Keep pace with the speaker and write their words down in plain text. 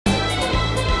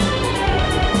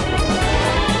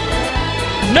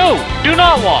Do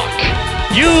not walk.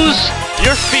 Use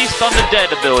your Feast on the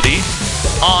Dead ability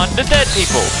on the dead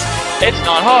people. It's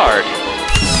not hard.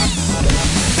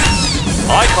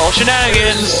 I call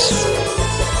shenanigans.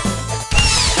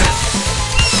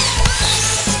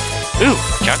 Ooh,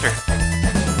 counter.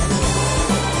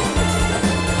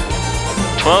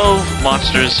 12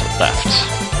 monsters left.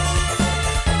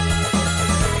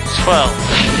 12.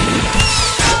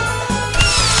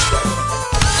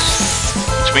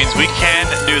 Which means we can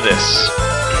do this.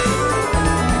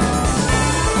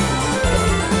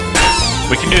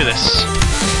 We can do this.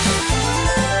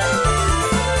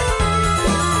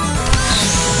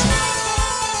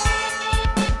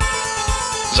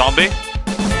 Zombie?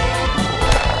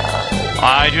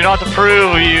 I do not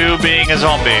approve of you being a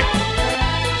zombie.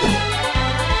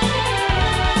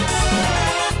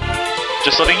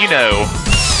 Just letting you know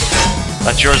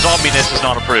that your zombiness is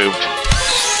not approved.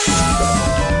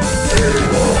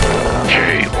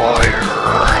 Haywire.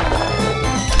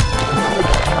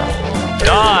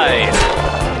 Die!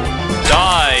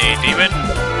 Die, demon!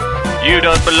 You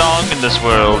don't belong in this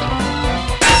world.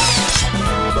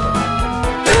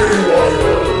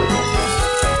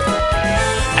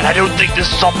 And I don't think this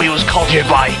zombie was called here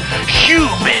by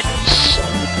humans!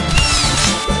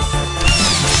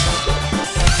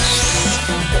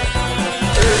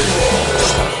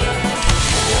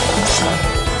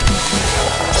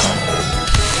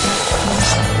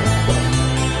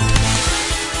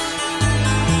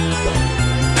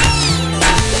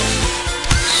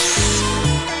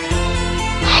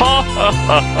 Ha ha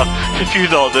ha ha! If you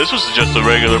thought this was just a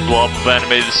regular blob of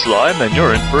animated slime, then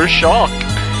you're in for a shock.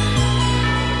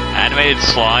 Animated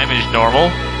slime is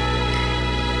normal?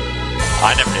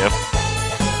 I never knew.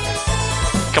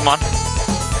 Come on.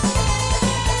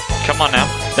 Come on now.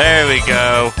 There we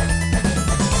go.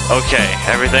 Okay,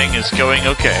 everything is going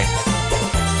okay.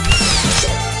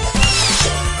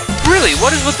 Really,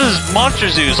 what is with those monster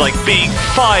zoos like being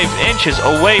 5 inches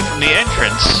away from the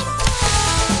entrance?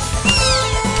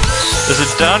 Does the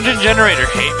dungeon generator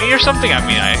hate me or something? I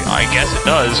mean, I guess it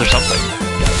does or something.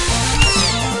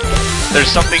 There's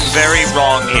something very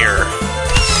wrong here.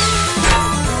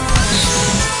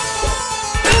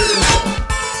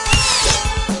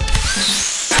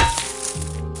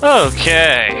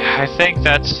 Okay, I think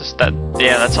that's just that.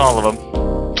 Yeah, that's all of them.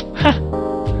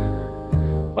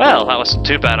 Well, that wasn't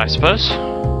too bad, I suppose.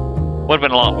 Would have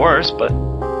been a lot worse, but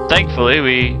thankfully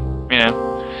we, you know,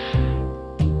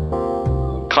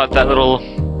 caught that little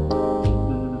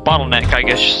bottleneck, I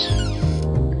guess.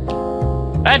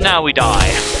 And now we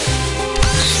die.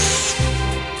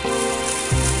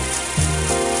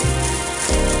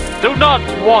 Do not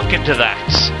walk into that.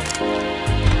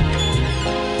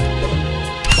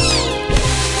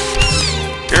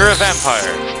 You're a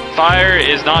vampire. Fire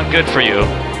is not good for you.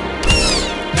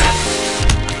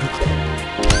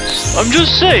 I'm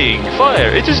just saying, fire,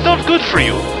 it is not good for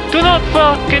you. Do not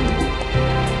fucking...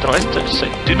 Did I say,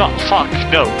 do not fuck?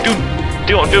 No,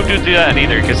 don't do that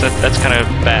either, because that's kind of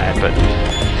bad. But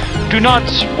do not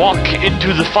walk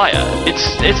into the fire.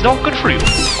 It's not good for you.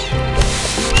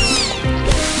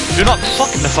 Do not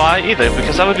fuck in the fire either,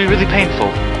 because that would be really painful,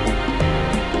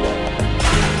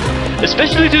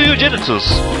 especially to your genitals.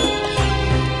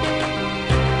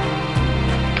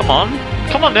 Come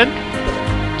on then.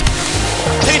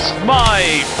 Taste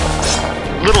my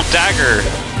little dagger.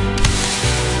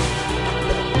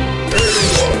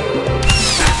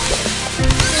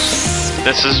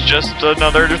 This is just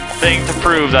another thing to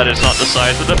prove that it's not the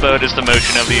size of the boat, it's the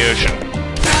motion of the ocean.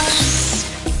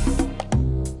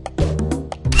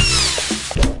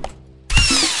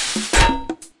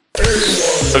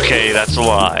 Okay, that's a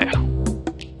lie.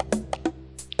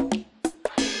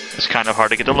 It's kind of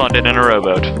hard to get to London in a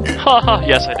rowboat. Haha,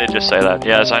 yes, I did just say that.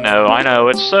 Yes, I know,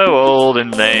 it's so old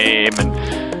and lame and...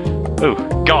 Oh,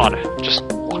 God, just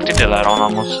walked into that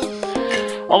on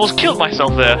almost killed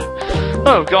myself there.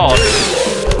 Oh, God.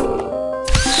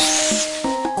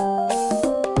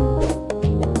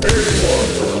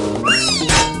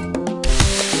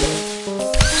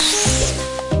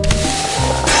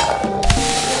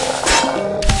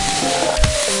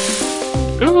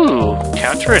 Ooh,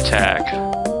 counterattack.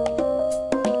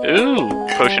 Ooh,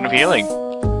 potion of healing.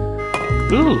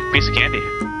 Ooh, piece of candy.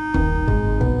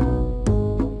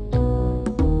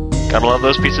 Gotta love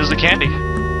those pieces of candy.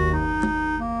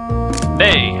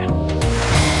 Hey!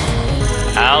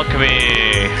 Alchemy!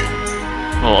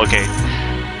 Oh, okay.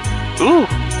 Ooh!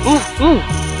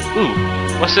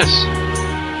 What's this?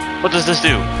 What does this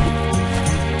do?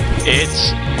 It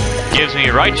gives me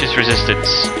righteous resistance.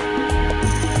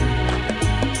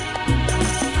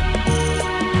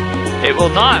 It will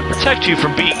not protect you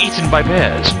from being eaten by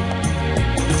bears.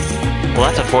 Well,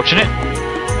 that's unfortunate.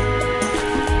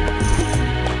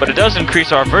 But it does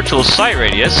increase our virtual sight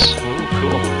radius. Ooh,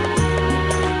 cool.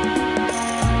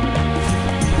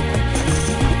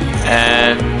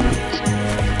 And...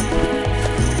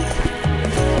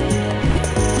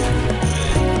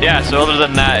 yeah, so other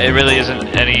than that, it really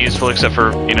isn't any useful except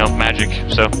for, you know, magic,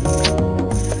 so...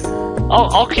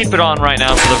 I'll keep it on right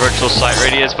now for the virtual sight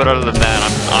radius, but other than that,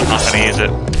 I'm not gonna use it.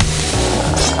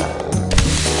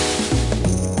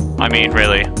 I mean,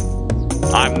 really.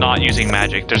 I'm not using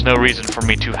magic. There's no reason for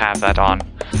me to have that on.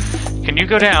 Can you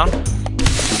go down?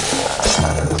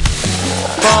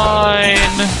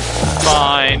 Fine.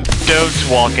 Fine. Don't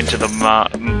walk into the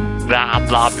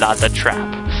the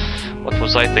trap. What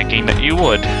was I thinking that you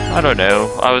would? I don't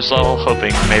know. I was all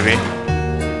hoping, maybe.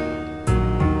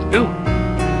 Ooh.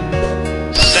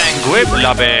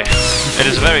 Sanguiblabe. It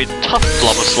is a very tough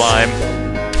blob of slime.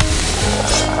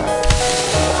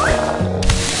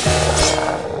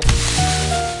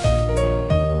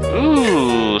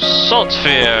 Ooh, salt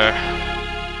sphere.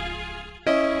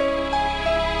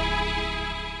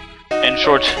 In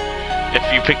short,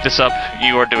 if you pick this up,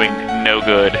 you are doing no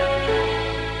good.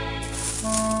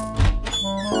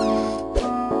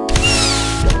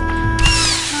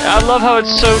 I love how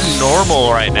it's so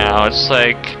normal right now. It's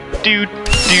like do.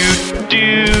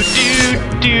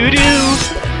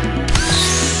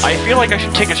 I feel like I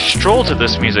should take a stroll to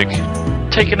this music.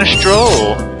 Taking a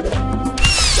stroll.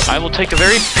 I will take a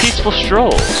very peaceful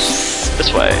stroll.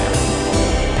 This way.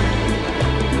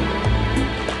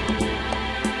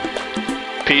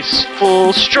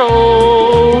 Peaceful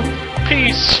stroll.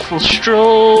 Peaceful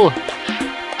stroll.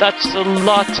 That's a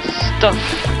lot of stuff.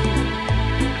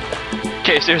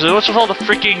 Okay, seriously, what's with all the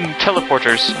freaking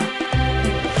teleporters?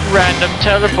 Random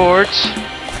teleports.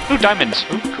 Ooh, diamonds.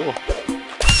 Ooh, cool.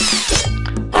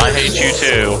 I hate you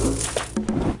too.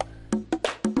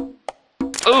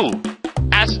 Ooh,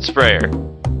 acid sprayer.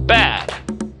 Bad.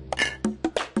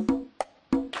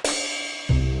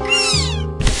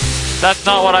 That's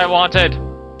not what I wanted.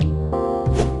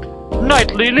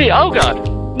 Night Lily. Oh god.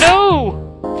 No!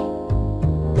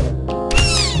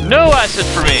 No acid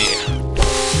for me.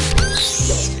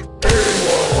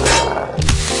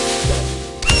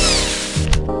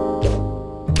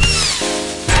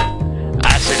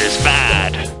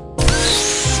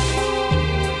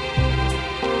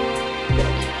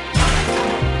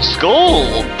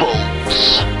 Skull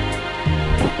bolts.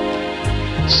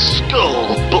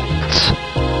 Skull bolts.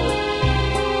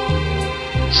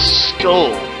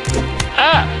 Skull.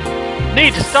 Ah!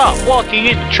 Need to stop walking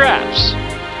into traps.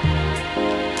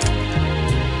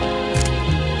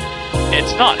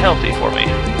 It's not healthy for me.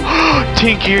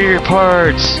 Tinkier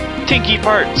parts. Tinky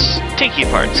parts. Tinky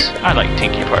parts. I like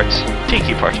tinky parts.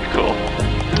 Tinky parts are cool.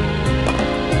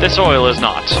 This oil is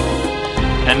not.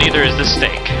 And neither is this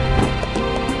steak.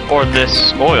 Or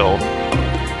this oil.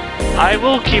 I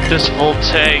will keep this full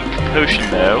tank potion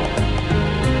though,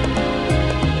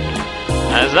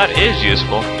 as that is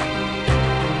useful.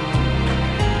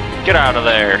 Get out of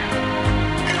there.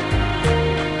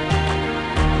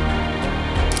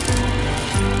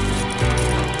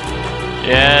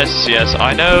 Yes, yes,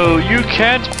 I know you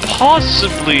can't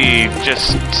possibly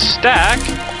just stack.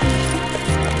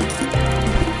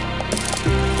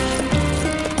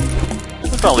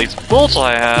 Look at all these bolts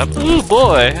I have. Ooh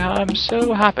boy, I'm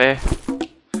so happy.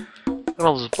 Look at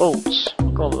all those bolts.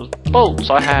 Look at all those bolts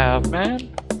I have, man.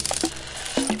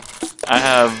 I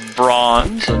have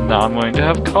bronze, and now I'm going to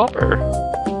have copper.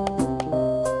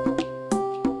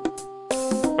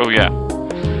 Oh yeah.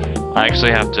 I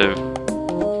actually have to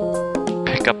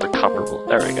pick up the copper bolt.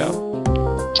 There we go.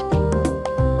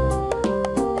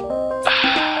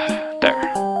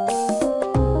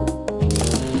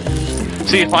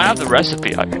 See, if I have the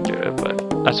recipe, I can do it, but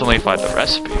that's only if I have the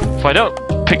recipe. If I don't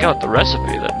pick out the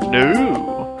recipe, then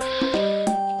no!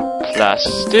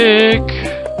 Plastic!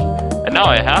 And now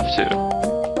I have to.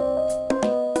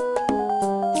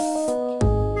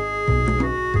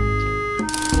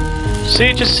 See,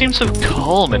 it just seems so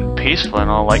calm and peaceful and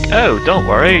all like, oh, don't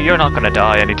worry, you're not gonna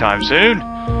die anytime soon.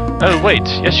 Oh, wait,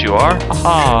 yes you are.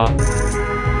 Haha.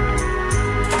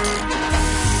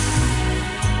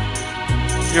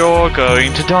 You're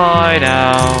going to die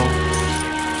now.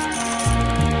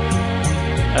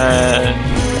 And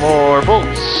more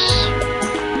bolts.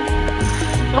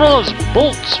 Look at all those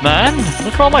bolts, man.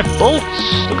 Look at all my bolts.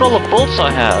 Look at all the bolts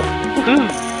I have. Woohoo!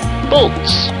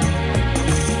 Bolts.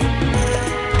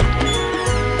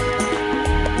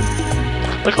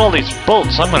 Look at all these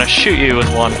bolts. I'm gonna shoot you with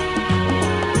one.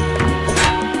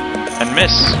 And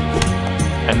miss.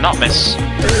 And not miss.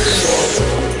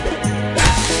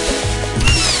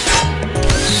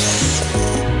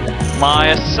 My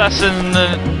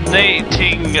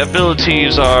assassinating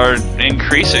abilities are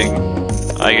increasing,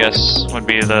 I guess would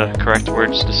be the correct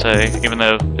words to say, even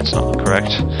though it's not correct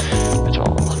at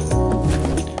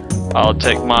all. I'll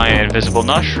take my invisible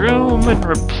mushroom and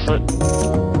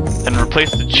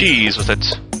replace the cheese with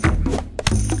it.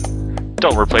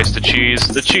 Don't replace the cheese.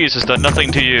 The cheese has done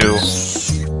nothing to you.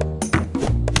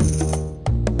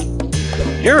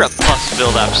 You're a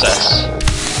pus-filled abscess.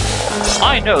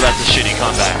 I know that's a shitty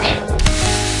comeback.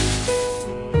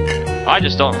 I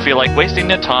just don't feel like wasting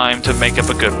the time to make up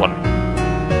a good one.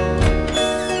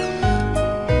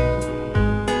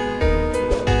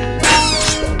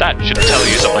 That should tell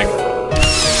you something.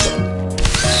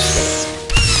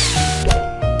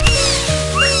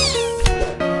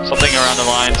 Something around the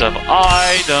lines of,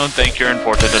 I don't think you're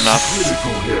important enough.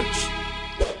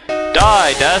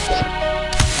 Die, Death!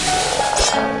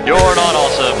 You're not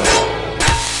awesome.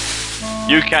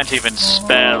 You can't even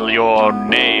spell your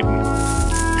name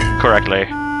correctly.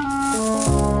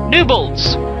 New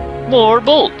bolts! More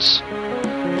bolts!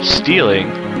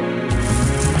 Stealing.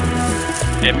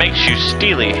 It makes you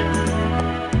steely.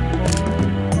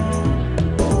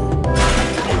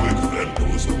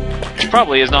 Which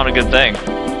probably is not a good thing.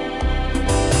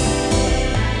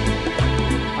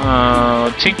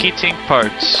 Tinky tink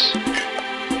parts.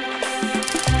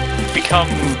 Become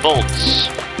bolts.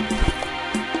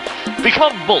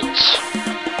 Become bolts!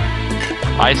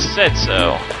 I said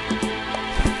so.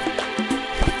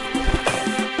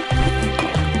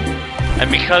 And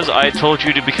because I told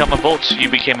you to become a bolt, you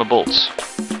became a bolt.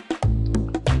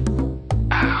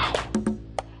 Ow.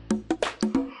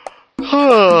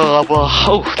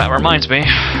 Oh, that reminds me.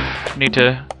 I need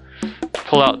to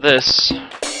pull out this.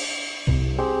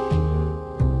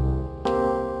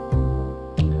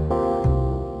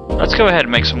 Let's go ahead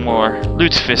and make some more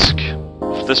lutefisk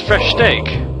with this fresh steak.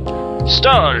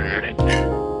 Stalin!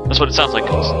 That's what it sounds like.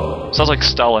 It sounds like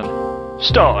Stalin.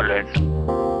 Stalin!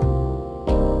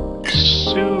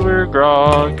 Sewer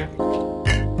grog.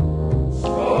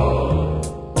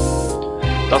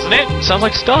 Doesn't it? It sounds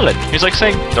like Stalin. He's like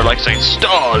saying, they're like saying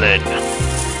Stalin!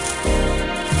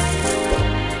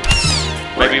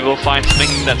 Maybe we'll find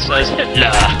something that says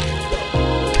Hitler.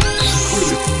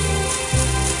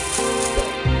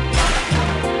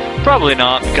 Probably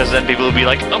not, because then people will be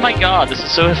like, oh my god, this is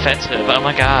so offensive, oh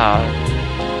my god.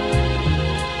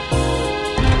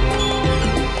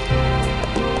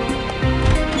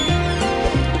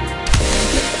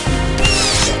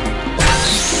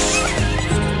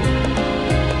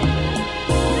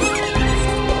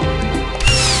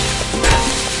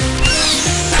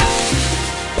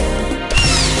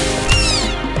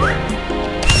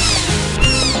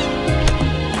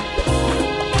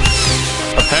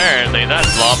 Apparently that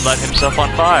blob lit himself on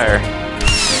fire.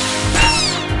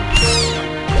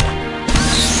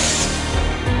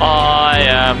 I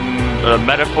am a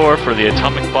metaphor for the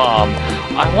atomic bomb.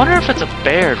 I wonder if it's a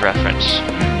bear reference.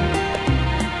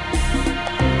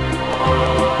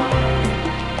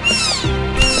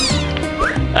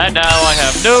 And now I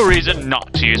have no reason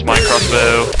not to use my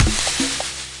crossbow.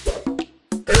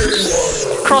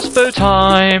 Crossbow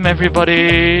time,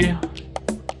 everybody!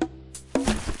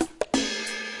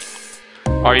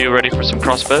 Are you ready for some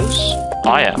crossbows?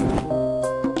 I am.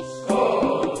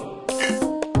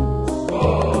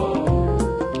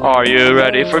 Are you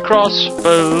ready for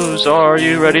crossbows? Are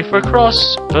you ready for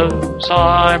crossbows?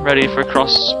 I'm ready for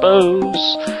crossbows.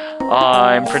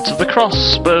 I'm Prince of the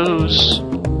Crossbows.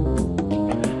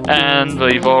 And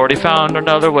we've already found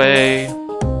another way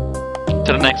to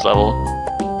the next level.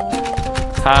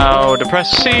 How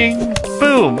depressing!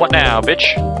 Boom! What now,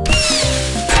 bitch?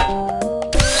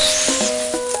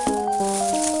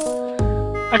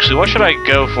 Actually, what should I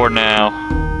go for now?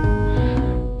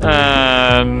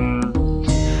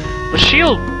 The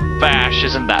shield bash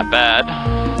isn't that bad.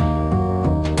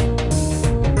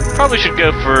 Probably should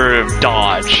go for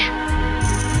dodge.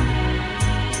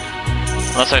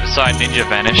 Unless I decide ninja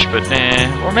vanish, but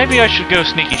nah. Or maybe I should go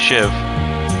sneaky shiv.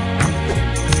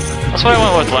 That's what I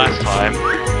went with last time.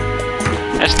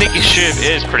 And sneaky shiv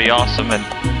is pretty awesome, and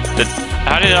did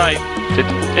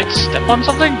it step on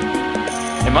something?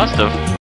 It must have.